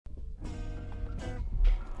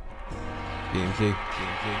BMG.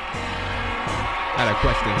 I had a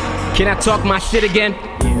question. Can I talk my shit again?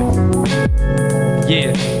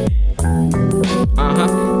 Yeah.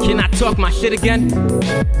 Can I talk my shit again?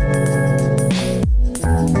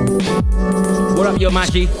 What up, yo,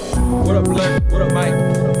 Maji? What up, Blur? What up, Mike?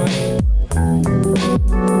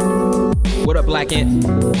 What up, Black Ant?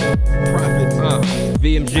 Prophet.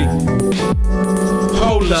 VMG.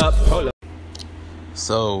 Hold up.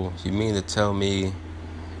 So, you mean to tell me,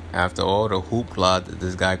 after all the hoopla that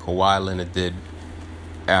this guy Kawhi Leonard did,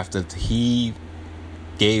 after he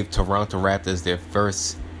gave Toronto Raptors their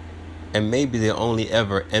first and maybe their only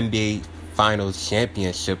ever NBA Finals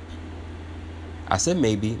championship, I said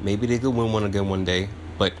maybe they could win one again one day,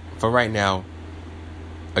 but for right now,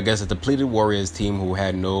 against a depleted Warriors team who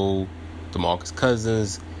had no DeMarcus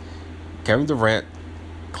Cousins, Kevin Durant,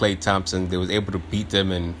 Klay Thompson, they was able to beat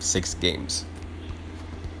them in 6 games.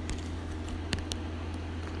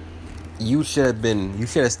 You should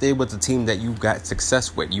have stayed with the team that you got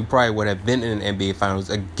success with. You probably would have been in an NBA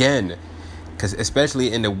Finals again, because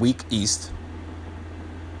especially in the weak East,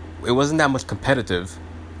 it wasn't that much competitive,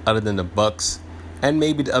 other than the Bucks and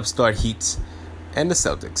maybe the upstart Heats and the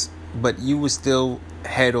Celtics. But you were still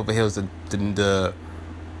head over heels the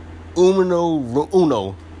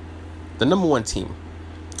uno, the number one team.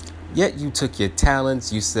 Yet you took your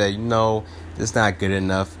talents. You said, no, it's not good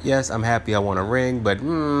enough. Yes, I'm happy I won a ring, but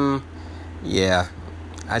yeah,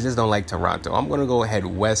 I just don't like Toronto. I'm gonna go head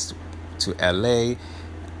west to LA.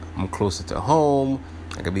 I'm closer to home.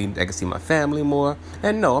 I can see my family more.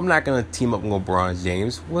 And no, I'm not gonna team up with LeBron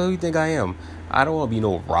James. What do you think I am? I don't want to be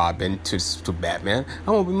no Robin to Batman.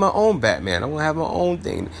 I want to be my own Batman. I want to have my own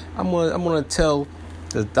thing. I'm gonna tell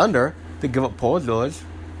the Thunder to give up Paul George,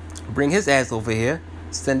 bring his ass over here,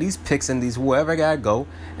 send these picks and these whoever gotta go,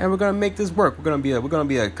 and we're gonna make this work. We're gonna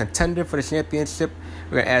be a contender for the championship.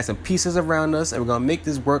 We're gonna add some pieces around us, and we're gonna make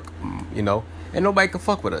this work. And nobody can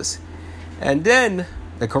fuck with us. And then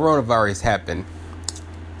the coronavirus happened,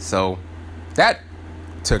 so that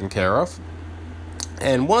taken care of.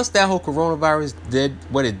 And once that whole coronavirus did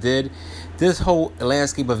what it did, this whole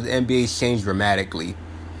landscape of the NBA changed dramatically.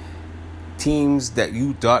 Teams that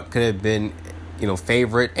you thought could have been,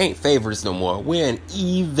 favorite, ain't favorites no more. We're an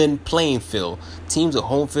even playing field. Teams with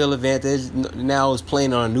home field advantage now is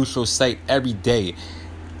playing on a neutral site every day.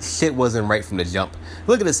 Shit wasn't right from the jump.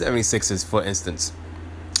 Look at the 76ers, for instance.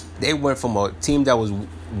 They went from a team that was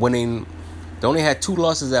winning, they only had 2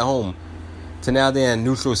 losses at home, to now they're in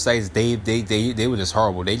neutral sites. They were just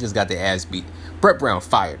horrible. They just got their ass beat. Brett Brown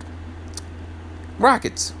fired.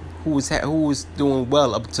 Rockets, who was doing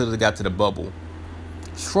well up until they got to the bubble,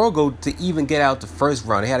 struggled to even get out the first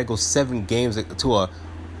round. They had to go 7 games to a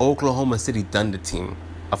Oklahoma City Thunder team,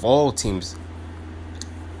 of all teams.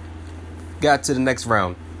 Got to the next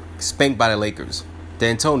round, spanked by the Lakers.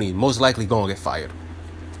 D'Antoni most likely going to get fired.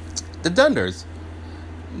 The Thunder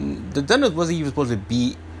wasn't even supposed to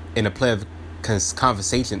be in a playoff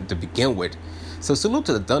conversation to begin with. So salute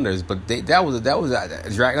to the Thunders, but that was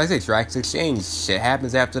like I said, Drax Exchange. Shit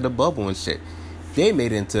happens after the bubble and shit. They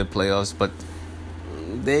made it into the playoffs, but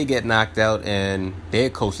they get knocked out and their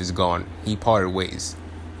coach is gone. He parted ways.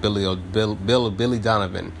 Billy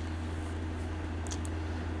Donovan.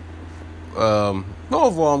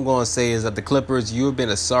 Overall, I'm going to say is that the Clippers, you've been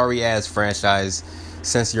a sorry ass franchise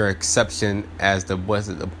since your exception as the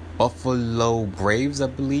Buffalo Braves, I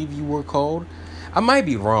believe you were called. I might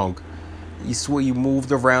be wrong. You swear you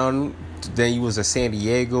moved around, then you was in San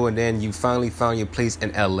Diego, and then you finally found your place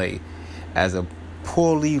in LA as a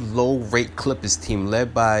poorly low-rate Clippers team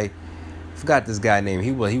led by, I forgot this guy's name.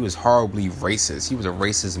 He was horribly racist. He was a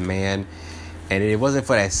racist man, and it wasn't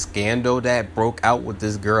for that scandal that broke out with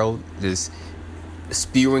this girl, this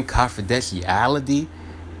spewing confidentiality,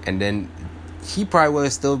 and then he probably would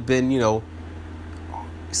have still been,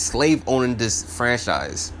 slave owning this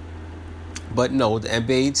franchise. But no, the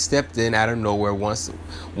NBA stepped in out of nowhere once of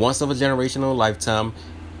a generational lifetime.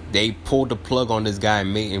 They pulled the plug on this guy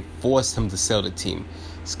and forced him to sell the team.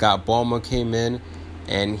 Scott Ballmer came in,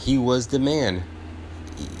 and he was the man.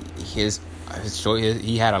 He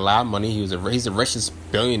had a lot of money. He's the richest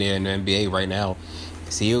billionaire in the NBA right now.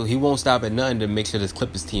 See, he won't stop at nothing to make sure this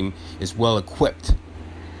Clippers team is well equipped.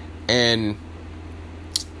 And,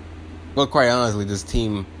 well, quite honestly, this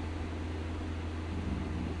team,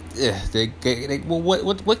 what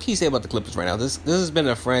can you say about the Clippers right now? This has been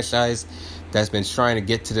a franchise that's been trying to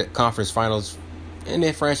get to the conference finals in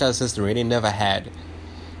their franchise history. They never had.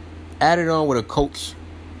 Added on with a coach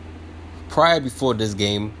before this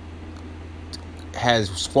game has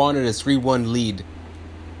squandered a 3-1 lead,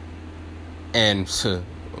 and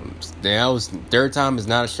That was third time is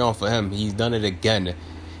not a charm for him. He's done it again.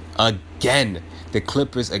 The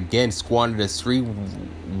Clippers again squandered a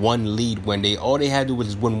 3-1 lead when all they had to do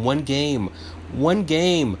was win one game. One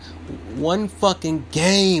fucking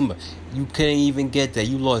game. You couldn't even get that.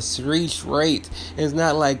 You lost 3 straight. It's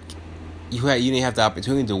not like you didn't have the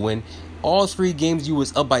opportunity to win. All 3 games you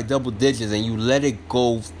was up by double digits and you let it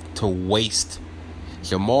go to waste.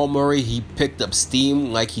 Jamal Murray, he picked up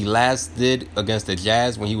steam like he last did against the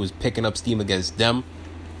Jazz when he was picking up steam against them.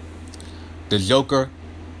 The Joker,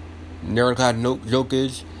 Nikola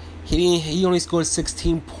Jokic, he only scored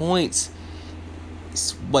 16 points,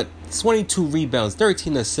 but 22 rebounds,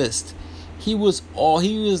 13 assists. He was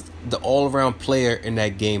the all-around player in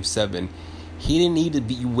that Game 7. He didn't need to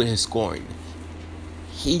beat you with his scoring.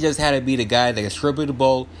 He just had to be the guy that could dribble the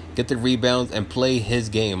ball, get the rebounds, and play his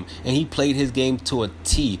game. And he played his game to a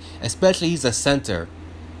T. Especially he's a center.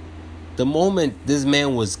 The moment this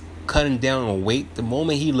man was cutting down on weight, the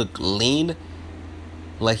moment he looked lean,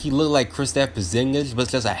 like he looked like Kristaps Porzingis, but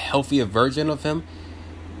just a healthier version of him,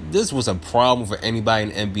 this was a problem for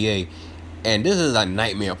anybody in the NBA. And this is a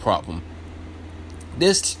nightmare problem.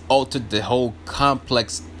 This altered the whole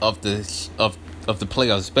complex of the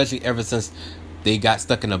playoffs, especially ever since they got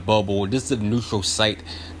stuck in a bubble. This is a neutral site.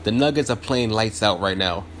 The Nuggets are playing lights out right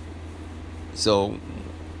now. So,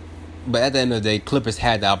 but at the end of the day, Clippers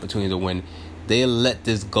had the opportunity to win. They let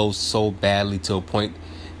this go so badly to a point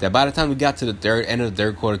that by the time we got to the end of the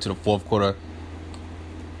third quarter to the fourth quarter,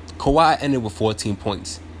 Kawhi ended with 14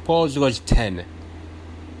 points. Paul George 10.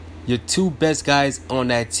 Your 2 best guys on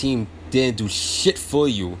that team didn't do shit for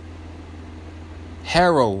you.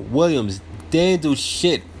 Harrow, Williams didn't do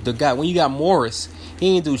shit. The guy, when you got Morris,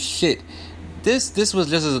 he didn't do shit. This was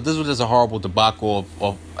just a horrible debacle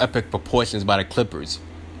of epic proportions by the Clippers.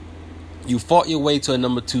 You fought your way to a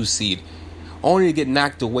number 2 seed, only to get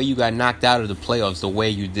knocked the way you got knocked out of the playoffs the way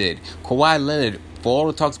you did. Kawhi Leonard, for all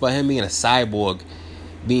the talks about him being a cyborg,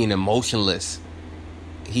 being emotionless,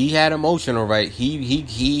 he had emotion, all right.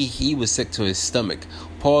 He was sick to his stomach.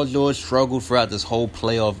 Paul George struggled throughout this whole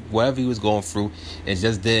playoff, whatever he was going through, it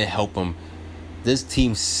just didn't help him. This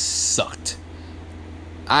team sucked.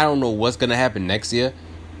 I don't know what's gonna happen next year.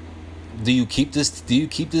 Do you keep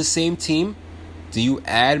this same team? Do you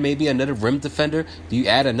add maybe another rim defender? Do you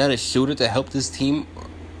add another shooter to help this team?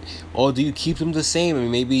 Or do you keep them the same? I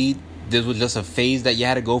mean, maybe this was just a phase that you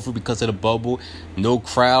had to go through because of the bubble, no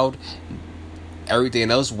crowd, everything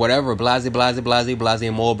else, whatever, blase,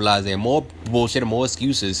 more bullshit and more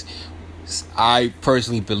excuses. I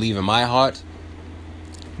personally believe in my heart,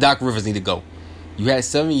 Doc Rivers need to go. You had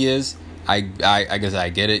 7 years. I guess I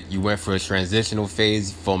get it. You went for a transitional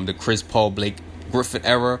phase from the Chris Paul, Blake Griffin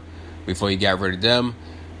era before you got rid of them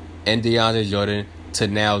and DeAndre Jordan to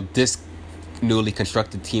now this newly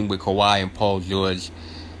constructed team with Kawhi and Paul George.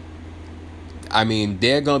 I mean,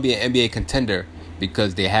 they're going to be an NBA contender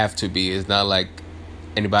because they have to be. It's not like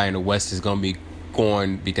anybody in the West is going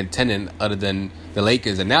to be contending other than the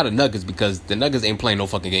Lakers and now the Nuggets, because the Nuggets ain't playing no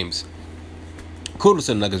fucking games. Kudos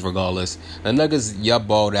to the Nuggets regardless. The Nuggets, y'all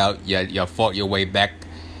balled out. Y'all fought your way back,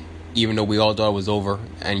 even though we all thought it was over.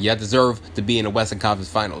 And y'all deserve to be in the Western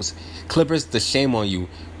Conference Finals. Clippers, the shame on you.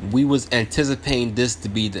 We was anticipating this to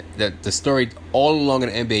be the story all along in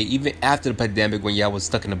the NBA, even after the pandemic when y'all was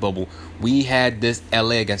stuck in the bubble. We had this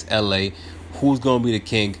LA against LA. Who's going to be the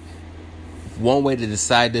king? One way to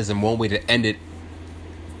decide this and one way to end it,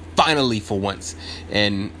 finally, for once.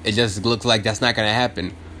 And it just looks like that's not going to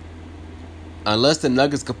happen. Unless the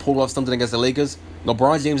Nuggets could pull off something against the Lakers,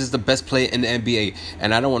 LeBron James is the best player in the NBA.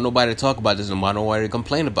 And I don't want nobody to talk about this anymore. I don't want anybody to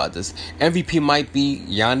complain about this. MVP might be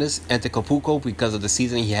Giannis Antetokounmpo because of the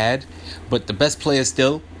season he had. But the best player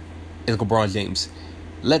still is LeBron James.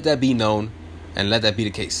 Let that be known and let that be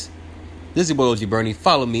the case. This is your boy OG Bernie.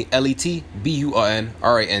 Follow me,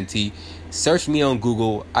 LETBURNRANT. Search me on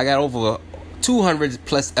Google. I got over 200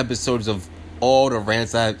 plus episodes of all the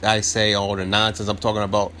rants I say, all the nonsense I'm talking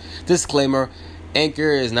about. Disclaimer,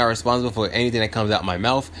 Anchor is not responsible for anything that comes out my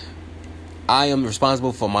mouth. I am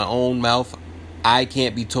responsible for my own mouth. I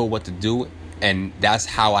can't be told what to do, and that's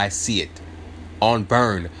how I see it. On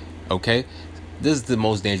burn, okay? This is the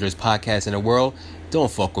most dangerous podcast in the world.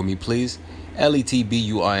 Don't fuck with me, please.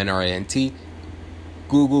 LETBURNRANT.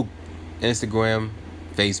 Google, Instagram,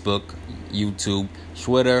 Facebook, YouTube,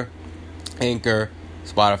 Twitter, Anchor,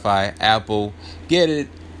 Spotify, Apple. Get it.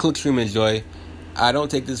 Click, stream, enjoy. I don't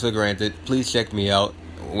take this for granted. Please check me out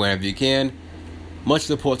whenever you can. Much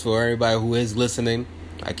support for everybody who is listening.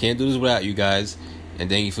 I can't do this without you guys. And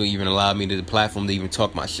thank you for even allowing me the platform to even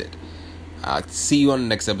talk my shit. I'll see you on the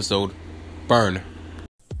next episode. Burn.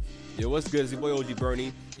 Yo, what's good? It's your boy OG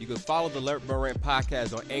Bernie. You can follow the Let Burn Rant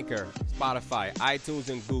podcast on Anchor, Spotify, iTunes,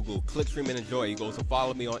 and Google. Click, stream, and enjoy. You can also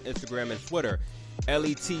follow me on Instagram and Twitter,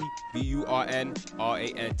 LETBURNRANT.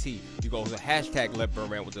 You can also hashtag Let Burn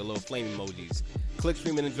Rant with the little flame emojis. Click,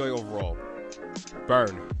 stream, and enjoy overall.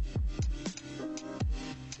 Burn.